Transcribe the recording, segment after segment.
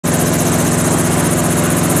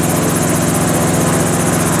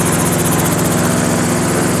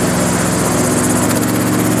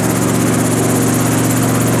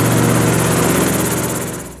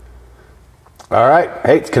All right,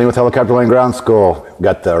 hey, it's Kenny with Helicopter Land Ground School.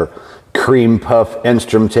 Got the cream puff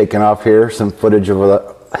Enstrom taking off here. Some footage of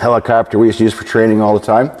a helicopter we used to use for training all the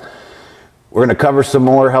time. We're going to cover some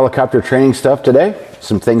more helicopter training stuff today.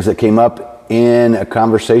 Some things that came up in a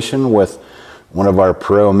conversation with one of our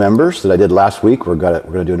pro members that I did last week. We're going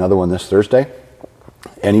to do another one this Thursday.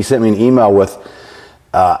 And he sent me an email with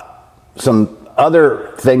some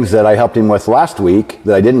other things that I helped him with last week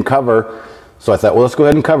that I didn't cover. So I thought, well, let's go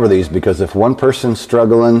ahead and cover these, because if one person's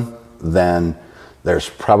struggling, then there's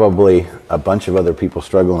probably a bunch of other people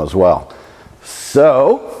struggling as well.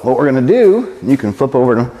 So what we're going to do, you can flip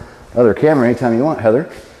over to the other camera anytime you want, Heather.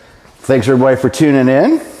 Thanks everybody for tuning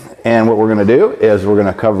in. And what we're going to do is we're going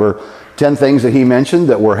to cover 10 things that he mentioned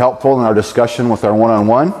that were helpful in our discussion with our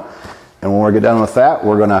one-on-one. And when we get done with that,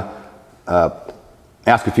 we're going to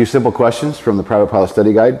ask a few simple questions from the Private Pilot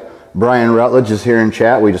Study Guide. Brian Rutledge is here in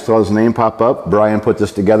chat. We just saw his name pop up. Brian put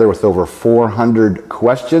this together with over 400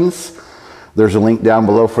 questions. There's a link down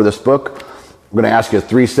below for this book. We're going to ask you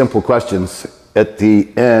 3 simple questions at the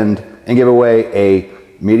end and give away a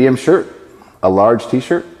medium shirt, a large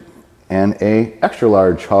t-shirt, and a extra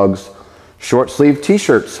large Hogs short sleeve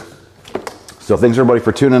t-shirts. So thanks everybody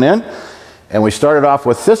for tuning in. And we started off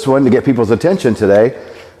with this one to get people's attention today,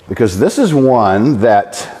 because this is one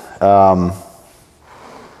that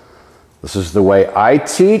this is the way I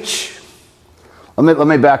teach. Let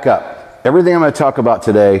me back up. Everything I'm going to talk about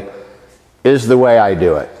today is the way I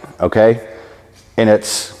do it, okay? And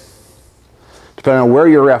it's depending on where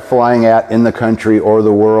you're flying at in the country or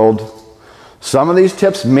the world. Some of these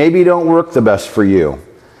tips maybe don't work the best for you.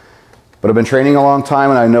 But I've been training a long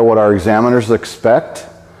time, and I know what our examiners expect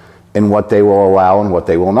and what they will allow and what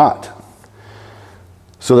they will not.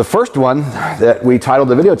 So the first one that we titled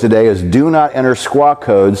the video today is do not enter SQUAWK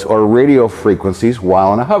codes or radio frequencies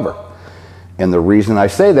while in a hover. And the reason I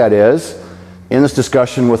say that is, in this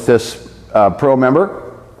discussion with this pro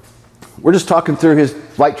member, we're just talking through his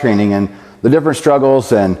flight training and the different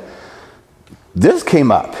struggles, and this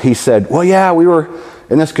came up. He said, well, yeah, we were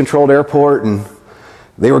in this controlled airport and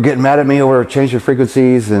they were getting mad at me over changing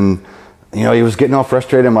frequencies, and you know, he was getting all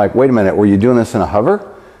frustrated. I'm like, wait a minute, were you doing this in a hover?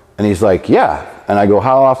 And he's like, yeah. And I go,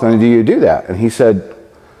 how often do you do that? And he said,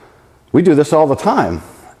 we do this all the time.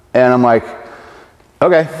 And I'm like,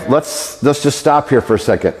 okay, let's just stop here for a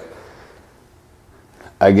second.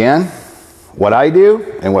 Again, what I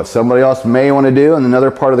do and what somebody else may want to do in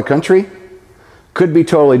another part of the country could be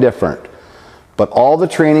totally different. But all the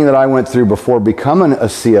training that I went through before becoming a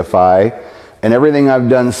CFI and everything I've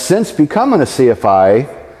done since becoming a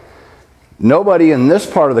CFI, nobody in this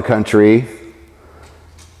part of the country,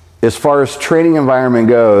 as far as training environment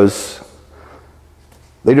goes,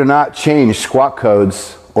 they do not change SQUAWK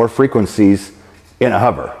codes or frequencies in a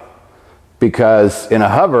hover. Because in a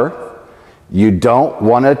hover, you don't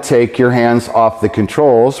want to take your hands off the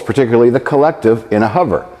controls, particularly the collective, in a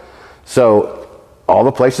hover. So all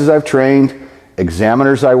the places I've trained,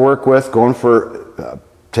 examiners I work with, going for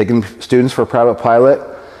taking students for private pilot,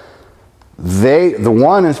 the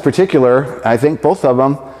one in particular, I think both of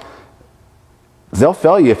them, they'll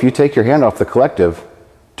fail you if you take your hand off the collective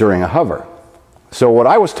during a hover. So what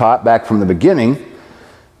I was taught back from the beginning,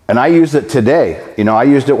 and I use it today, you know, I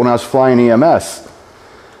used it when I was flying EMS.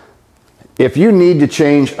 If you need to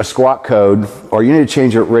change a SQUAWK code or you need to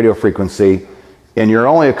change a radio frequency and you're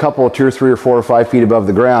only a couple, 2 or 3 or 4 or 5 feet above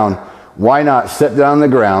the ground, why not sit down on the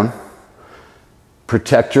ground,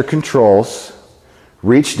 protect your controls,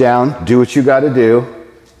 reach down, do what you got to do,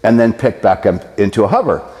 and then pick back up into a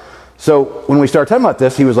hover. So when we started talking about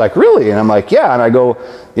this, he was like, really? And I'm like, yeah. And I go,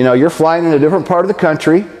 you know, you're flying in a different part of the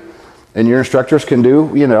country and your instructors can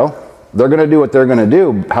do, you know, they're going to do what they're going to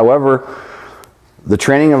do. However, the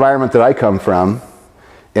training environment that I come from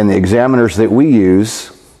and the examiners that we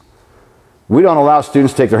use, we don't allow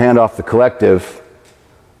students to take their hand off the collective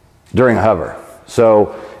during a hover.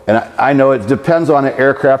 So, and I know it depends on the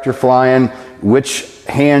aircraft you're flying, which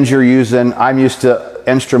hands you're using. I'm used to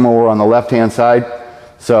Enstrom over on the left-hand side.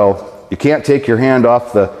 So you can't take your hand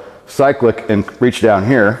off the cyclic and reach down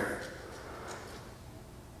here.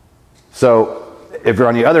 So if you're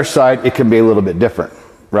on the other side, it can be a little bit different,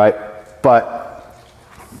 right? But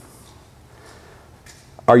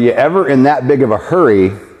are you ever in that big of a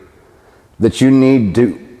hurry that you need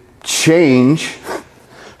to change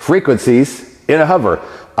frequencies in a hover?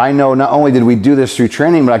 I know not only did we do this through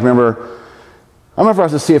training, but I don't remember if I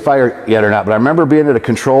was a CFI yet or not, but I remember being at a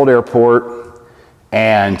controlled airport,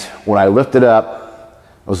 and when I lifted up,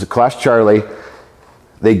 it was a Class Charlie,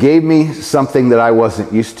 they gave me something that I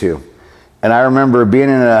wasn't used to. And I remember being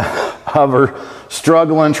in a hover,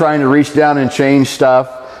 struggling, trying to reach down and change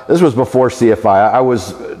stuff. this was before CFI. I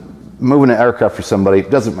was moving an aircraft for somebody, it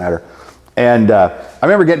doesn't matter. And I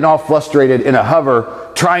remember getting all frustrated in a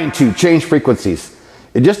hover trying to change frequencies.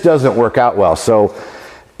 It just doesn't work out well. So,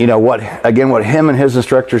 you know, what him and his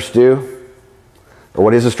instructors do, or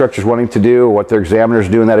what his instructors wanting to do, or what their examiners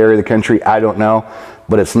do in that area of the country, I don't know.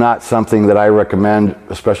 But it's not something that I recommend,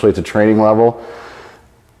 especially at the training level.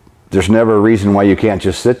 There's never a reason why you can't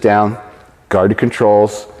just sit down, guard the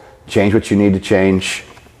controls, change what you need to change,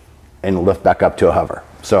 and lift back up to a hover.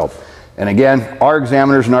 So, and again, our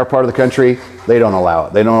examiners in our part of the country, they don't allow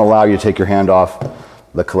it. They don't allow you to take your hand off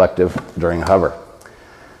the collective during a hover.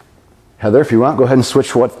 Heather, if you want, go ahead and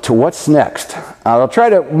switch to what's next. I'll try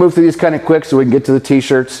to move through these kind of quick so we can get to the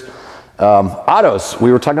t-shirts. Autos,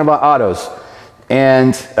 we were talking about autos.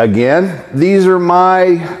 And again, these are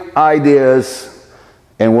my ideas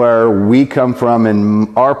and where we come from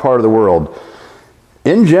in our part of the world.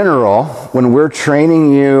 In general, when we're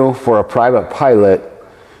training you for a private pilot,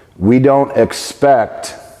 we don't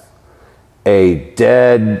expect a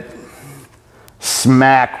dead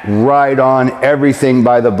smack right on everything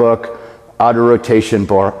by the book auto rotation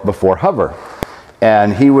before hover.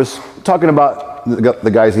 And he was talking about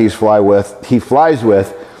the guys he flies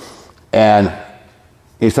with, and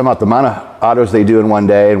he's talking about the amount of autos they do in one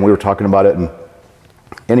day, and we were talking about it. And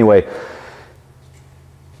anyway,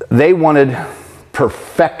 they wanted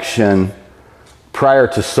perfection prior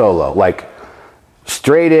to solo, like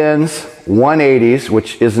straight ins, 180s,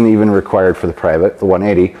 which isn't even required for the private, the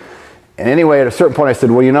 180. And anyway, at a certain point I said,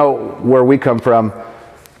 well, you know where we come from.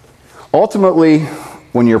 Ultimately,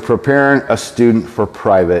 when you're preparing a student for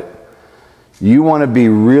private, you want to be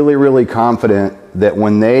really, really confident that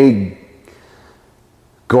when they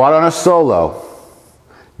go out on a solo,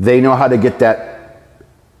 they know how to get that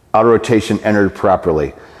auto rotation entered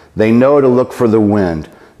properly. They know to look for the wind.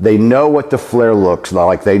 They know what the flare looks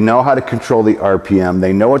like. They know how to control the RPM.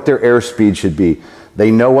 They know what their airspeed should be.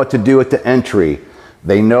 They know what to do at the entry.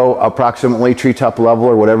 They know approximately treetop level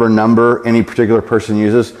or whatever number any particular person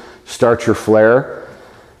uses. Start your flare.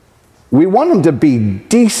 We want them to be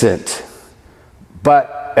decent,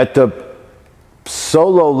 but at the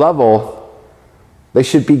solo level, they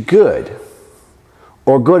should be good,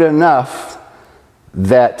 or good enough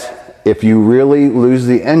that if you really lose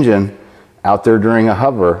the engine out there during a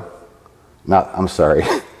hover,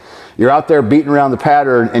 you're out there beating around the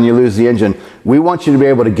pattern and you lose the engine, we want you to be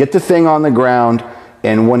able to get the thing on the ground,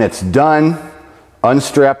 and when it's done,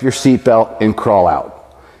 unstrap your seatbelt and crawl out.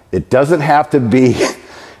 It doesn't have to be,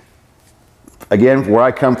 again, where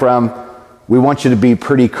I come from, we want you to be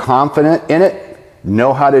pretty confident in it,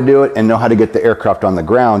 know how to do it, and know how to get the aircraft on the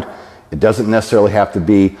ground. It doesn't necessarily have to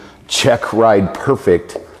be check ride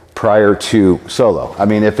perfect prior to solo. I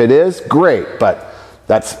mean, if it is, great, but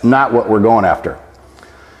that's not what we're going after.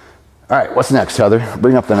 All right, what's next, Heather?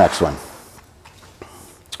 Bring up the next one.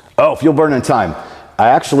 Oh, fuel burn in time. I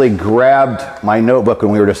actually grabbed my notebook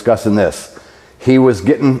when we were discussing this. He was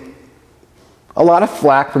getting a lot of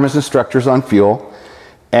flack from his instructors on fuel,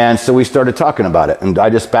 and so we started talking about it. And I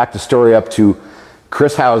just backed the story up to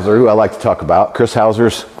Chris Hauser, who I like to talk about. Chris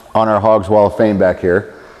Hauser's on our Hogs Wall of Fame back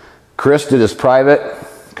here. Chris did his private,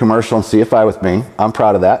 commercial, and CFI with me. I'm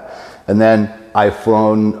proud of that. And then I've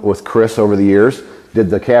flown with Chris over the years, did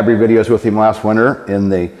the Cabri videos with him last winter in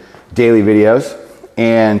the daily videos.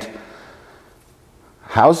 And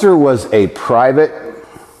Hauser was a private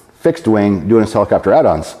fixed wing doing his helicopter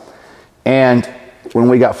add-ons. And when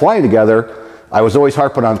we got flying together, I was always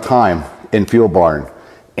harping on time in fuel barn.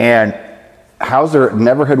 And Hauser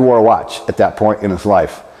never had wore a watch at that point in his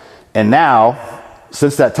life. And now,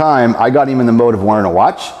 since that time, I got him in the mode of wearing a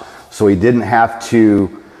watch, so he didn't have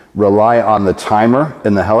to rely on the timer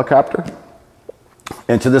in the helicopter.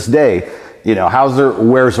 And to this day, you know, Hauser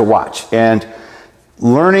wears a watch. And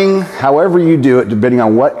learning however you do it, depending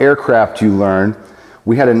on what aircraft you learn,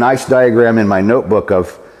 we had a nice diagram in my notebook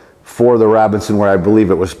for the Robinson where I believe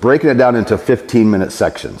it was breaking it down into 15-minute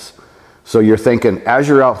sections. So you're thinking, as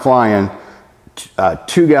you're out flying,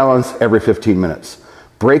 2 gallons every 15 minutes,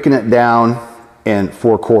 breaking it down in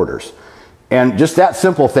 4 quarters. And just that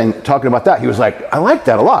simple thing, talking about that, he was like, I like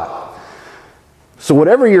that a lot. So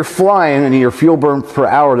whatever you're flying and your fuel burn per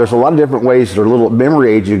hour, there's a lot of different ways or little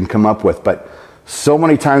memory aids you can come up with, but so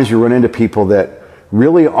many times you run into people that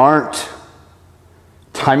really aren't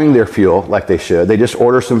timing their fuel like they should. They just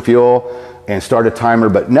order some fuel and start a timer,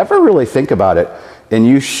 but never really think about it. And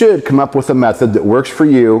you should come up with a method that works for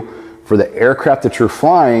you, for the aircraft that you're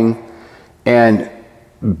flying, and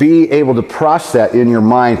be able to process that in your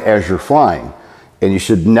mind as you're flying. And you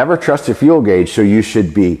should never trust a fuel gauge, so you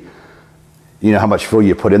should be, you know how much fuel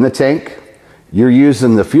you put in the tank, you're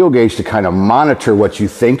using the fuel gauge to kind of monitor what you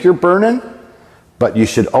think you're burning, but you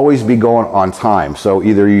should always be going on time. So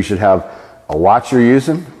either you should have a watch you're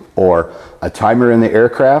using or a timer in the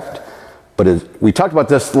aircraft. But we talked about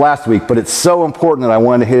this last week, but it's so important that I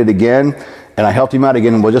wanted to hit it again, and I helped him out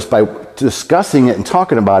again just by discussing it and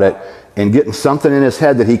talking about it and getting something in his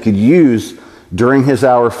head that he could use during his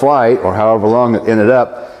hour flight or however long it ended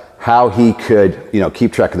up, how he could, you know,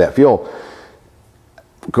 keep track of that fuel.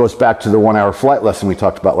 It goes back to the 1 hour flight lesson we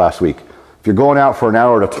talked about last week. If you're going out for an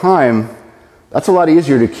hour at a time, that's a lot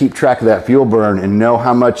easier to keep track of that fuel burn and know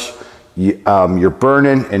how much you're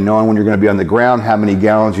burning, and knowing when you're going to be on the ground, how many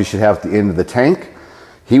gallons you should have at the end of the tank.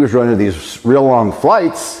 He was running these real long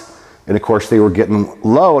flights, and of course they were getting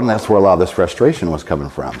low, and that's where a lot of this frustration was coming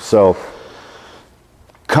from. So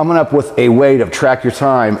coming up with a way to track your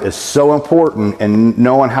time is so important, and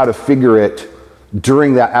knowing how to figure it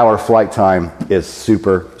during that hour flight time is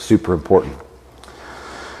super, super important.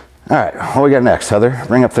 All right, what we got next, Heather?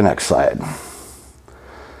 Bring up the next slide.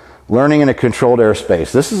 Learning in a controlled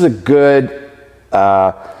airspace. This is a good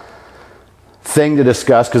thing to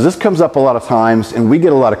discuss because this comes up a lot of times and we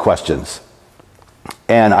get a lot of questions.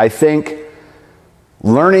 And I think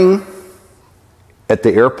learning at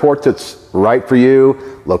the airport that's right for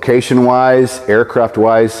you, location-wise,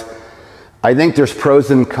 aircraft-wise, I think there's pros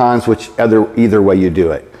and cons either way you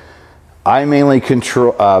do it. I mainly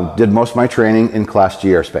did most of my training in Class G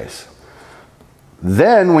airspace.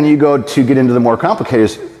 Then when you go to get into the more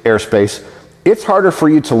complicated airspace, it's harder for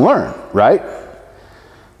you to learn, right?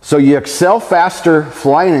 So you excel faster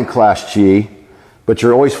flying in Class G, but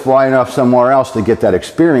you're always flying off somewhere else to get that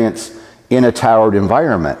experience in a towered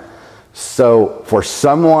environment. So for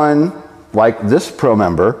someone like this pro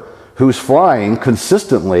member who's flying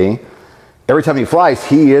consistently, every time he flies,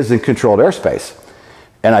 he is in controlled airspace.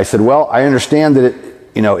 And I said, well, I understand that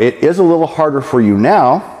it is a little harder for you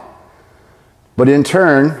now, but in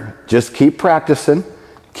turn, just keep practicing,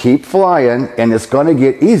 keep flying, and it's going to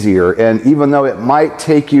get easier. And even though it might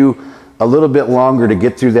take you a little bit longer to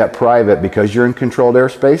get through that private because you're in controlled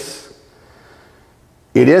airspace,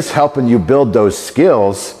 it is helping you build those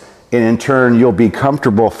skills, and in turn, you'll be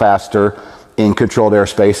comfortable faster in controlled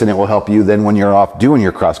airspace, and it will help you then when you're off doing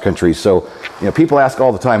your cross country. So, people ask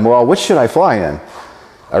all the time, well, which should I fly in?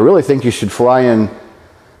 I really think you should fly in,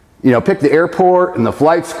 pick the airport and the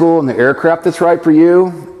flight school and the aircraft that's right for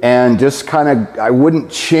you, and just I wouldn't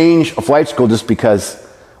change a flight school just because,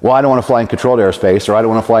 well, I don't want to fly in controlled airspace or I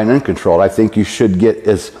don't want to fly in uncontrolled. I think you should get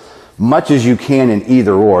as much as you can in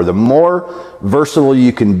either or. The more versatile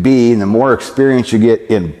you can be and the more experience you get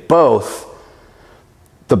in both,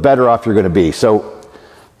 the better off you're going to be. So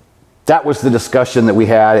that was the discussion that we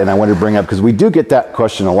had, and I wanted to bring up because we do get that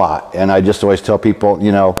question a lot. And I just always tell people,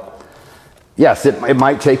 yes, it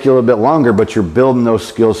might take you a little bit longer, but you're building those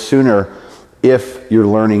skills sooner if you're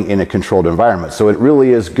learning in a controlled environment. So it really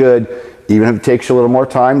is good, even if it takes you a little more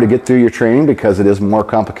time to get through your training because it is more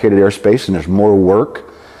complicated airspace and there's more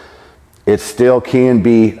work, it still can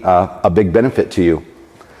be a big benefit to you.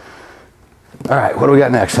 All right, what do we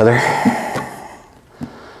got next, Heather?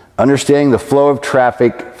 Understanding the flow of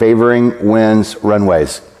traffic favoring winds,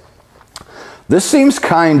 runways. This seems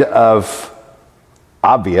kind of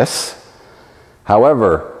obvious.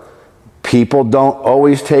 However, people don't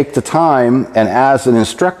always take the time, and as an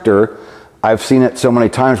instructor, I've seen it so many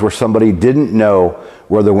times where somebody didn't know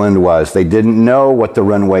where the wind was. They didn't know what the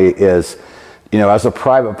runway is. As a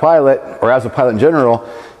private pilot, or as a pilot in general,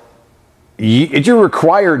 you're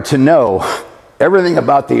required to know everything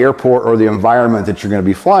about the airport or the environment that you're going to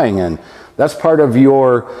be flying in. That's part of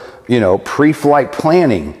your, pre-flight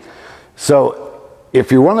planning. So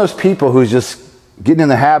if you're one of those people who's just getting in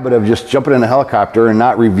the habit of just jumping in a helicopter and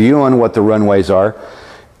not reviewing what the runways are,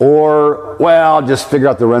 or, well, I'll just figure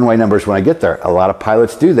out the runway numbers when I get there. A lot of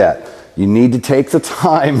pilots do that. You need to take the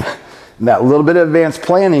time, that little bit of advanced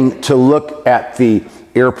planning, to look at the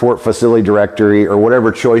airport facility directory or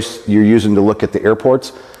whatever choice you're using to look at the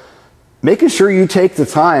airports. Making sure you take the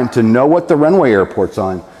time to know what the runway airport's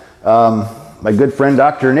on. My good friend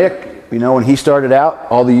Dr. Nick, when he started out,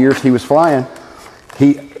 all the years he was flying,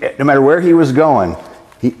 no matter where he was going,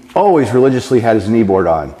 he always religiously had his knee board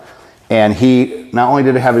on. And he not only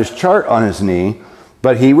did have his chart on his knee,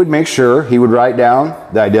 but he would make sure he would write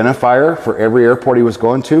down the identifier for every airport he was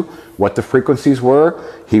going to, what the frequencies were.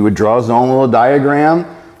 He would draw his own little diagram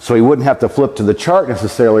so he wouldn't have to flip to the chart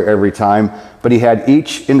necessarily every time, but he had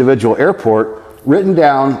each individual airport written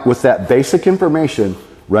down with that basic information,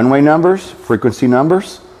 runway numbers, frequency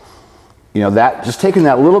numbers. That just taking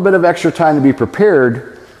that little bit of extra time to be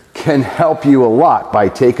prepared can help you a lot by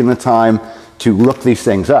taking the time to look these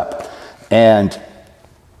things up. And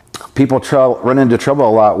people run into trouble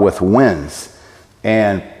a lot with winds.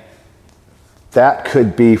 And that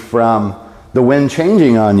could be from the wind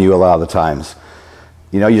changing on you a lot of the times.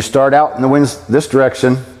 You know, you start out and the wind's this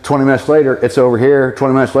direction, 20 minutes later, it's over here,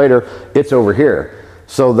 20 minutes later, it's over here.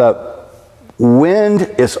 So the wind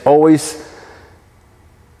is always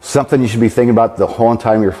something you should be thinking about the whole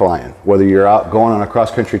time you're flying. Whether you're out going on a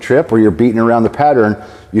cross-country trip or you're beating around the pattern,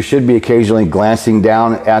 you should be occasionally glancing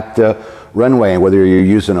down at the runway, whether you're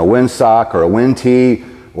using a windsock or a wind tee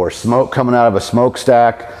or smoke coming out of a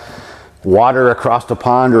smokestack, water across a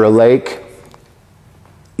pond or a lake.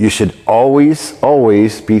 You should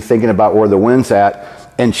always be thinking about where the wind's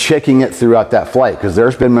at and checking it throughout that flight, because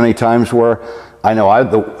there's been many times where I know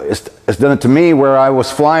it's done it to me, where I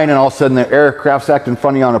was flying and all of a sudden the aircraft's acting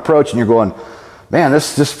funny on approach and you're going, man,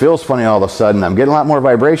 this just feels funny all of a sudden. I'm getting a lot more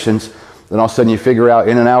vibrations. Then all of a sudden you figure out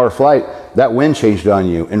in an hour flight, that wind changed on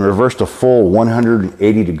you and reversed a full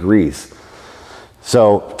 180 degrees.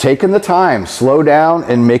 So taking the time, slow down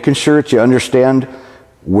and making sure that you understand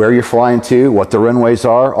where you're flying to, what the runways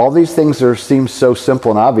are. All these things seem so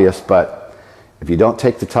simple and obvious, but if you don't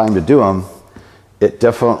take the time to do them, it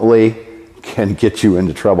definitely can get you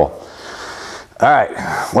into trouble. All right,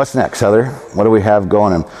 what's next, Heather? What do we have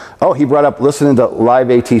going on? Oh, he brought up listening to live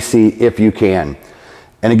ATC if you can.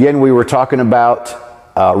 And again, we were talking about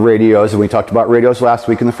radios, and we talked about radios last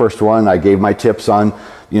week in the first one. I gave my tips on,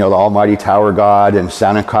 you know, the almighty tower god and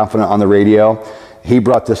sounding confident on the radio. He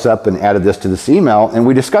brought this up and added this to this email, and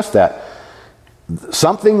we discussed that.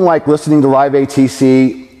 Something like listening to live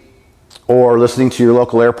ATC or listening to your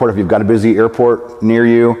local airport, if you've got a busy airport near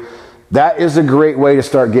you, that is a great way to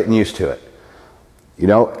start getting used to it. You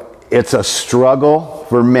know, it's a struggle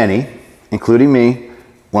for many, including me,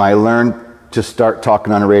 when I learned to start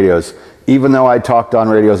talking on the radios. Even though I talked on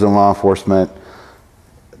radios in law enforcement,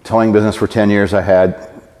 towing business for 10 years, I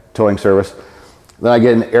had towing service. Then I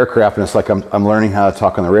get in aircraft and it's like I'm learning how to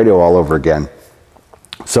talk on the radio all over again.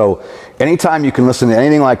 So anytime you can listen to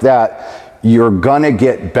anything like that, you're gonna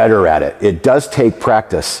get better at it. It does take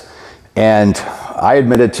practice. And I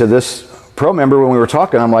admitted to this pro member when we were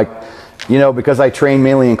talking, I'm like, you know, because I trained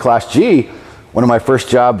mainly in Class G, one of my first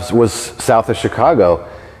jobs was south of Chicago.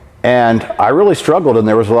 And I really struggled, and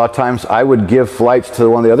there was a lot of times I would give flights to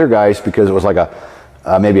one of the other guys because it was like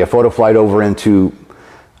maybe a photo flight over into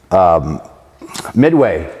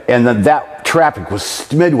Midway, and then that traffic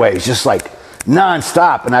was Midway, just like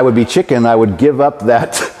non-stop, and I would be chicken. I would give up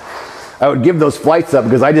I would give those flights up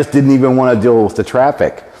because I just didn't even want to deal with the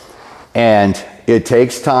traffic. And it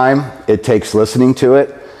takes time, it takes listening to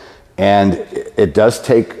it, and it does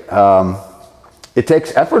take, it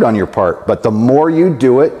takes effort on your part, but the more you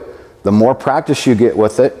do it, the more practice you get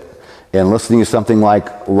with it, and listening to something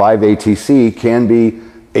like live ATC can be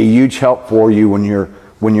a huge help for you when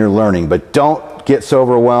you're learning. But don't get so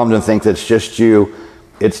overwhelmed and think that it's just you.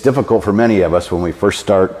 It's difficult for many of us when we first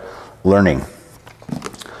start learning.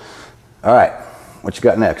 All right, what you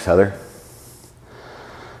got next, Heather?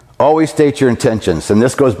 Always state your intentions. And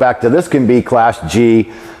this goes back to, this can be Class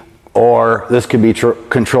G or this can be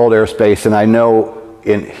controlled airspace. And I know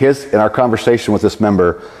in our conversation with this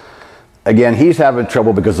member, again, he's having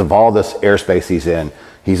trouble because of all this airspace he's in.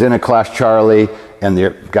 He's in a Class Charlie, and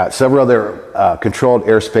they've got several other controlled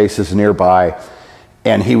airspaces nearby,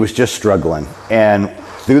 and he was just struggling. And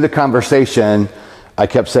through the conversation, I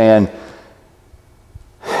kept saying,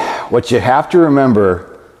 what you have to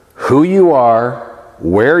remember, who you are,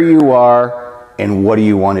 where you are, and what do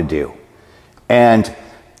you want to do. And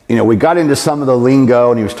you know, we got into some of the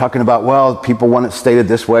lingo, and he was talking about, well, people want it stated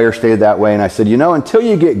this way or stated that way. And I said, you know, until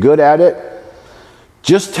you get good at it,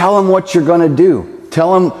 just tell them what you're going to do.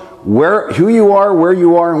 Tell them who you are, where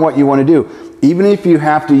you are, and what you want to do. Even if you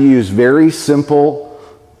have to use very simple,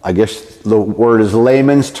 I guess the word is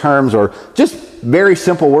layman's terms, or just very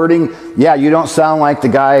simple wording. Yeah, you don't sound like the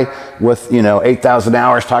guy with, you know, 8,000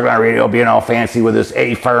 hours talking on radio, being all fancy with his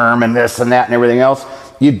A firm and this and that and everything else.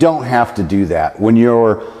 You don't have to do that. When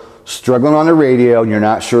you're struggling on the radio and you're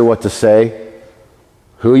not sure what to say,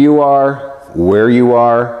 who you are, where you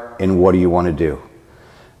are, and what do you want to do.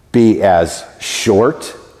 Be as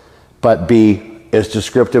short, but be as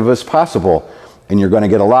descriptive as possible. And you're going to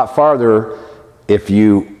get a lot farther if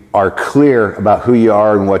you are clear about who you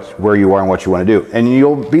are and where you are and what you want to do. And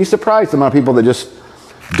you'll be surprised the amount of people that just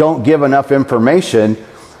don't give enough information,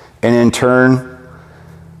 and in turn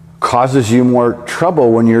causes you more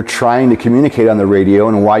trouble when you're trying to communicate on the radio.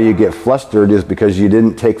 And why you get flustered is because you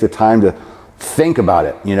didn't take the time to think about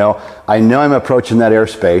it. You know I'm approaching that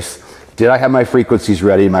airspace. Did I have my frequencies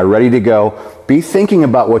ready? Am I ready to go? Be thinking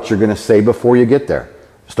about what you're going to say before you get there.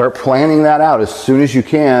 Start planning that out as soon as you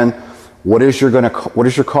can. What is your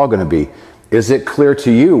call going to be? Is it clear to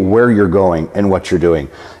you where you're going and what you're doing?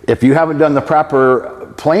 If you haven't done the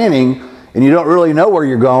proper planning and you don't really know where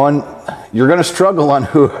you're going, you're going to struggle on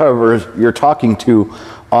whoever you're talking to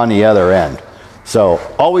on the other end. So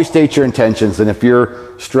always state your intentions, and if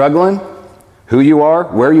you're struggling, who you are,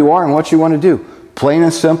 where you are, and what you want to do. Plain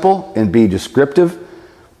and simple, and be descriptive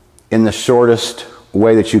in the shortest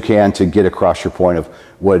way that you can to get across your point of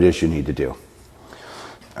what it is you need to do.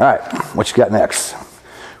 All right, what you got next?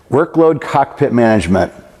 Workload cockpit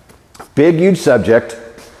management. Big, huge subject,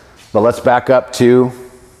 but let's back up to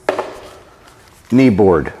knee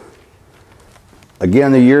board.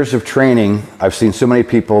 Again, the years of training, I've seen so many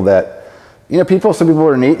people that, some people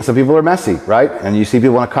are neat and some people are messy, right? And you see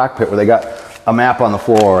people in a cockpit where they got a map on the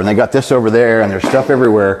floor and they got this over there and there's stuff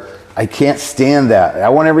everywhere. I can't stand that. I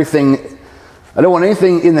don't want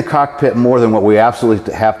anything in the cockpit more than what we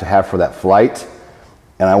absolutely have to have for that flight.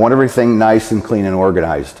 And I want everything nice and clean and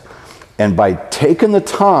organized. And by taking the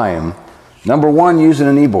time, number one, using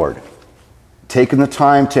a knee board. Taking the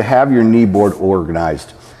time to have your knee board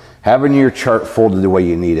organized. Having your chart folded the way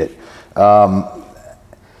you need it.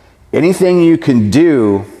 Anything you can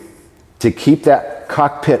do to keep that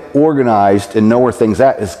cockpit organized and know where things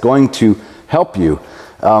at is going to help you.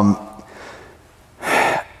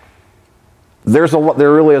 There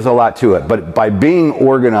really is a lot to it, but by being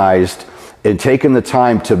organized and taking the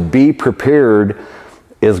time to be prepared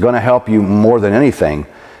is going to help you more than anything.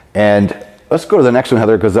 And let's go to the next one,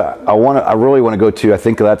 Heather, because I really want to go to, I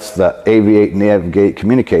think that's the aviate, navigate,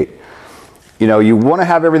 communicate. You want to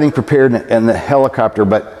have everything prepared in the helicopter,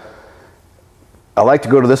 but I like to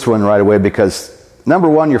go to this one right away because number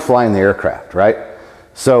one, you're flying the aircraft, right?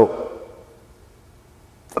 So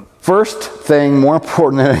first thing, more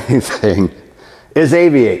important than anything, is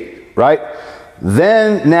aviate, right?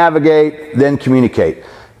 Then navigate, then communicate.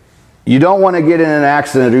 You don't want to get in an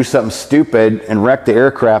accident or do something stupid and wreck the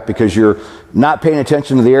aircraft because you're not paying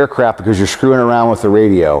attention to the aircraft because you're screwing around with the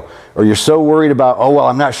radio, or you're so worried about, oh, well,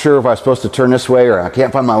 I'm not sure if I'm supposed to turn this way, or I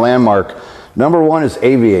can't find my landmark. Number one is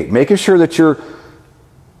aviate. Making sure that you're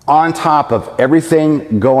on top of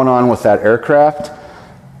everything going on with that aircraft,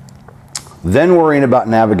 then worrying about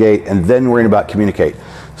navigate, and then worrying about communicate.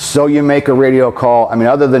 So you make a radio call,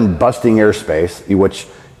 other than busting airspace, which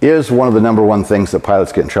is one of the number one things that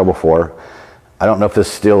pilots get in trouble for. I don't know if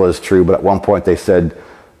this still is true, but at one point they said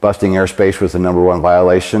busting airspace was the number one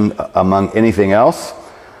violation among anything else.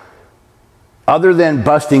 Other than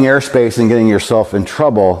busting airspace and getting yourself in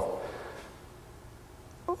trouble,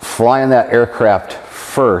 flying that aircraft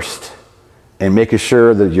first and making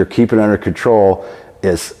sure that you're keeping it under control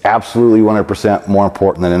is absolutely 100% more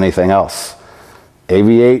important than anything else.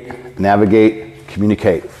 Aviate, navigate,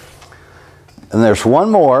 communicate. And there's one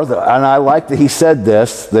more, and I like that he said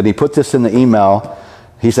this, that he put this in the email.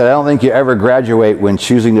 He said, I don't think you ever graduate when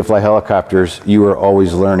choosing to fly helicopters. You are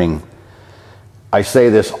always learning. I say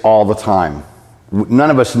this all the time. None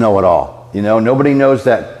of us know it all. Nobody knows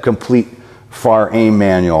that complete FAR aim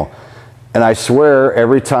manual. And I swear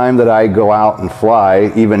every time that I go out and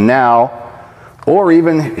fly, even now, or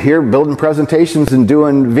even here building presentations and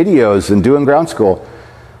doing videos and doing ground school,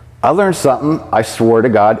 I learned something, I swear to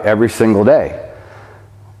God, every single day.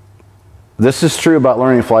 This is true about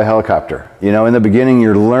learning to fly a helicopter. In the beginning,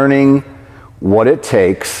 you're learning what it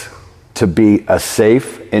takes to be a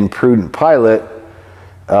safe and prudent pilot.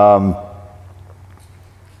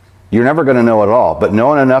 You're never going to know it all, but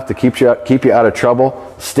knowing enough to keep you out of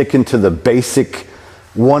trouble, sticking to the basic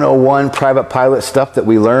 101 private pilot stuff that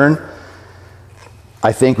we learn,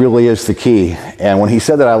 I think really is the key. And when he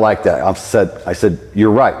said that, I liked that. I said, you're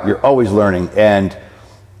right, you're always learning. And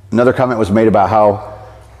another comment was made about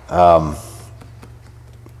how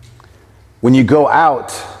when you go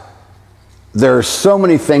out, there are so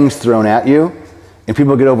many things thrown at you, and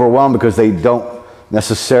people get overwhelmed because they don't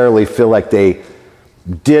necessarily feel like they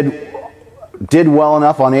did well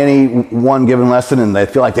enough on any one given lesson, and they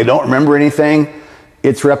feel like they don't remember anything.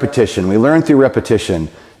 It's repetition. We learn through repetition.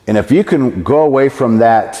 And if you can go away from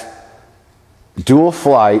that dual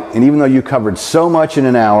flight, and even though you covered so much in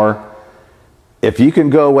an hour, if you can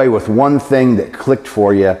go away with one thing that clicked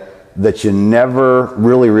for you that you never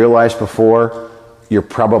really realized before, you're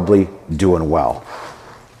probably doing well.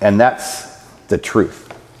 And that's the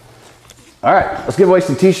truth. All right, let's give away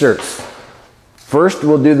some t-shirts. First,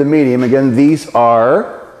 we'll do the medium. Again, these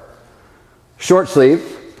are short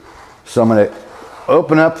sleeve. So I'm going to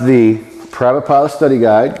open up the Private Pilot Study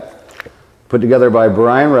Guide, put together by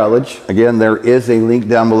Brian Rutledge. Again, there is a link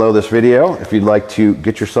down below this video if you'd like to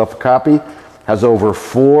get yourself a copy. Has over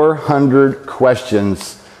 400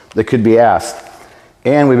 questions that could be asked.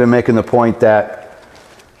 And we've been making the point that,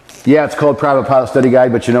 yeah, it's called Private Pilot Study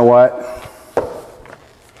Guide, but you know what?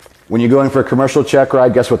 When you go in for a commercial check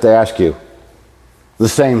ride, guess what they ask you? The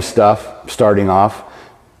same stuff starting off.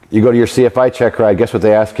 You go to your CFI check ride, guess what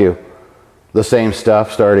they ask you? The same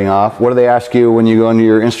stuff starting off. What do they ask you when you go into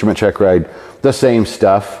your instrument check ride? The same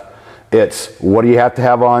stuff. It's what do you have to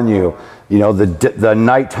have on you? You know, the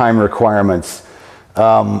nighttime requirements.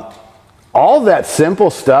 All that simple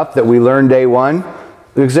stuff that we learn day one,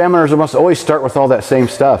 the examiners must always start with all that same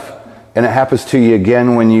stuff. And it happens to you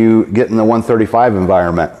again when you get in the 135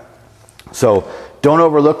 environment. So don't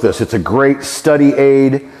overlook this. It's a great study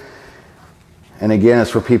aid. And again,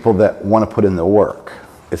 it's for people that want to put in the work.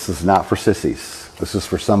 This is not for sissies. This is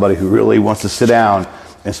for somebody who really wants to sit down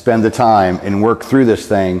and spend the time and work through this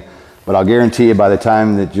thing. But I'll guarantee you by the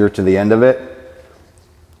time that you're to the end of it,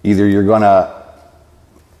 either you're going to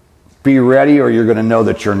be ready or you're going to know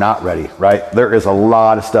that you're not ready, right? There is a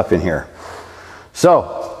lot of stuff in here.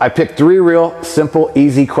 So I picked 3 real simple,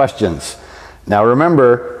 easy questions. Now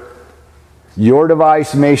remember, your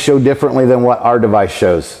device may show differently than what our device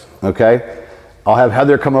shows, okay? I'll have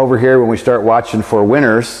Heather come over here when we start watching for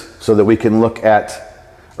winners so that we can look at,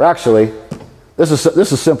 or actually, this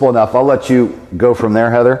is simple enough. I'll let you go from there,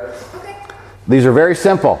 Heather. Okay. These are very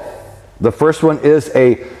simple. The first one is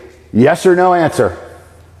a yes or no answer.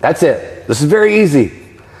 That's it. This is very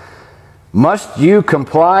easy. Must you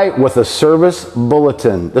comply with a service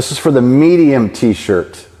bulletin? This is for the medium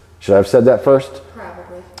t-shirt. Should I have said that first?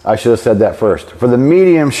 Probably. I should have said that first. For the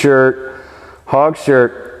medium shirt, hog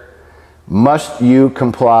shirt, must you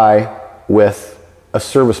comply with a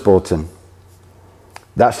service bulletin?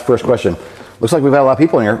 That's the first question. Looks like we've had a lot of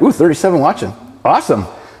people in here. Ooh, 37 watching. Awesome.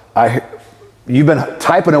 You've been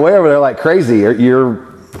typing away over there like crazy. You're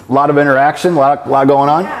a lot of interaction, a lot going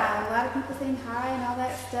on. Yeah, a lot of people saying hi and all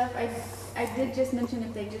that stuff. I did just mention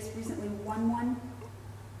if they just recently won one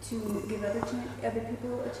to give other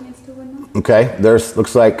people a chance to win one. Okay,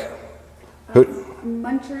 looks like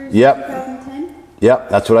Munchers. Yep. 2010. Yep,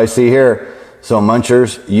 that's what I see here. So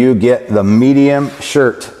Munchers, you get the medium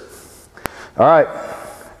shirt. All right,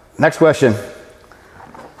 next question.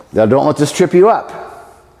 Now don't let this trip you up.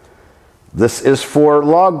 This is for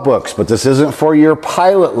logbooks, but this isn't for your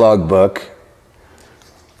pilot logbook.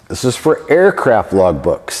 This is for aircraft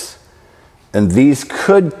logbooks. And these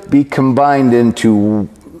could be combined into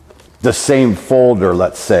the same folder,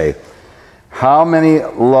 let's say. How many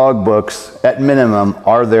logbooks at minimum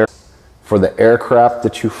are there for the aircraft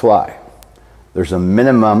that you fly? There's a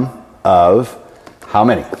minimum of how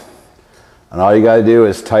many? And all you got to do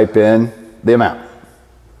is type in the amount.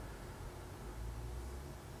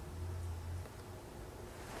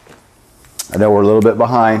 I know we're a little bit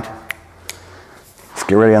behind. Let's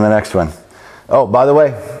get ready on the next one. Oh, by the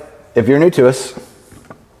way, if you're new to us,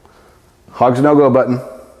 Hog's no-go button.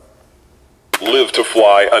 Live to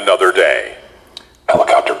fly another day.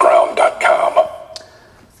 Helicopterground.com.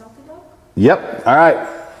 Salty dog? Yep, all right.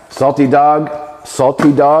 Salty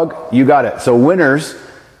dog, you got it. So winners,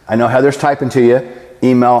 I know Heather's typing to you.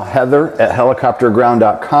 Email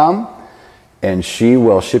heather@helicopterground.com and she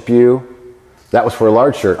will ship you. That was for a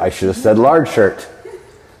large shirt. I should have said large shirt.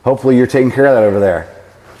 Hopefully you're taking care of that over there.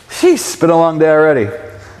 Jeez, it's been a long day already.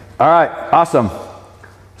 All right, awesome.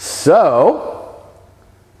 So,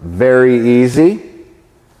 very easy.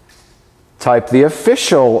 Type the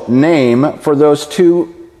official name for those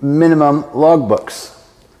 2 minimum logbooks.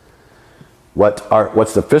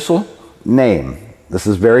 What's the official name? This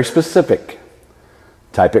is very specific.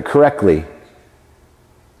 Type it correctly.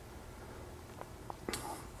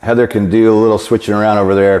 Heather can do a little switching around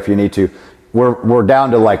over there if you need to. We're down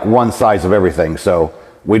to like one size of everything, so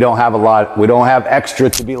we don't have a lot. We don't have extra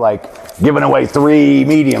to be like giving away 3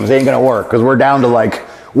 mediums. It ain't gonna work because we're down to like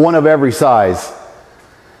one of every size.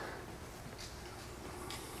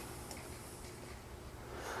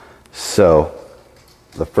 So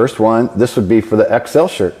the first one, this would be for the XL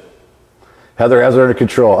shirt. Heather has it under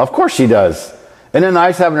control. Of course she does. Isn't it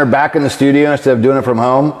nice having her back in the studio instead of doing it from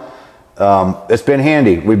home? It's been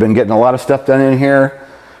handy. We've been getting a lot of stuff done in here.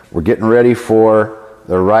 We're getting ready for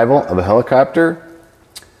the arrival of a helicopter.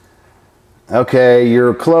 Okay,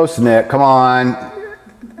 you're close, Nick. Come on.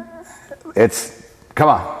 Come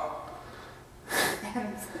on.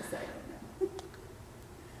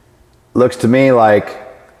 Looks to me like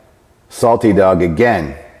Salty Dog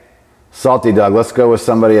again. Salty Dog, let's go with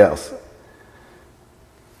somebody else.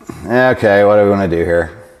 Okay, what are we going to do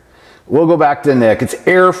here? We'll go back to Nick. It's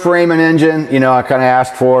airframe and engine. You know, I kind of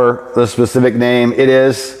asked for the specific name. It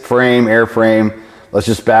is frame, airframe. Let's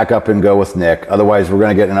just back up and go with Nick. Otherwise, we're going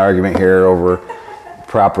to get in an argument here over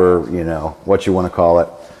proper, you know, what you want to call it.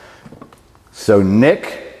 So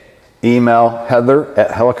Nick, email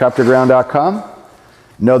heather@helicopterground.com.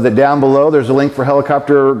 Know that down below there's a link for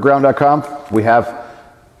helicopterground.com. We have,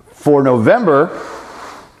 for November,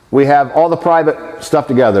 we have all the private stuff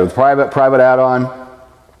together. The private add-on,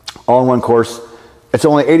 all in one course. It's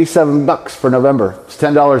only $87 for November. It's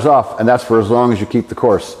 $10 off, and that's for as long as you keep the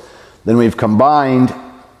course. Then we've combined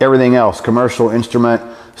everything else, commercial, instrument,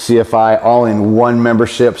 CFI, all in one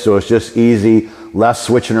membership, so it's just easy, less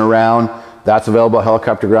switching around. That's available at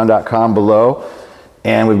helicopterground.com below.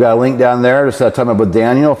 And we've got a link down there to set time up with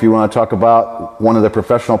Daniel if you want to talk about one of the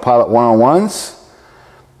professional pilot one-on-ones.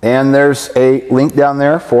 And there's a link down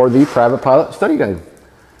there for the private pilot study guide.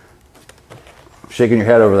 Shaking your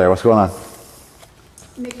head over there. What's going on?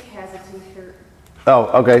 Nick has a t-shirt. Oh,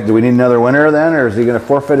 okay. Do we need another winner then, or is he going to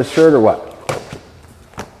forfeit his shirt, or what?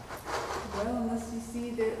 Well, unless you see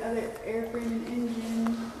the other airframe and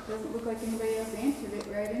engine, doesn't look like anybody else answered it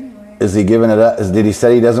right anyway. Is he giving it up? Did he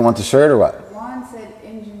say he doesn't want the shirt, or what? Juan said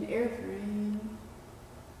engine airframe.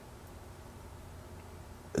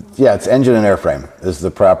 Yeah, it's engine and airframe is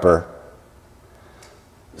the proper.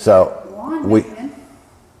 So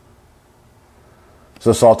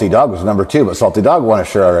So Salty Dog was number 2, but Salty Dog won a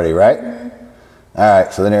shirt already, right? Mm-hmm. All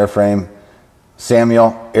right, so then airframe.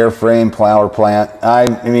 Samuel, airframe, power plant. I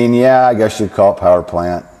mean, yeah, I guess you'd call it power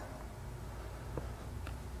plant.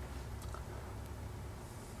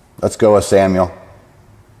 Let's go with Samuel.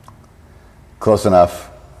 Close enough.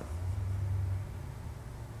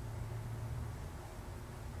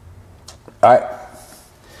 All right.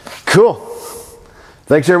 Cool.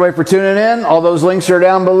 Thanks everybody for tuning in. All those links are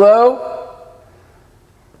down below.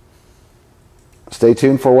 Stay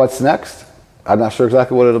tuned for what's next. I'm not sure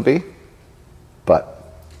exactly what it'll be,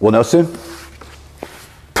 but we'll know soon.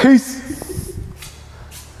 Peace.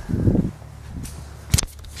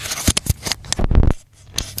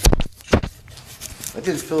 That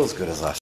didn't feel as good as last.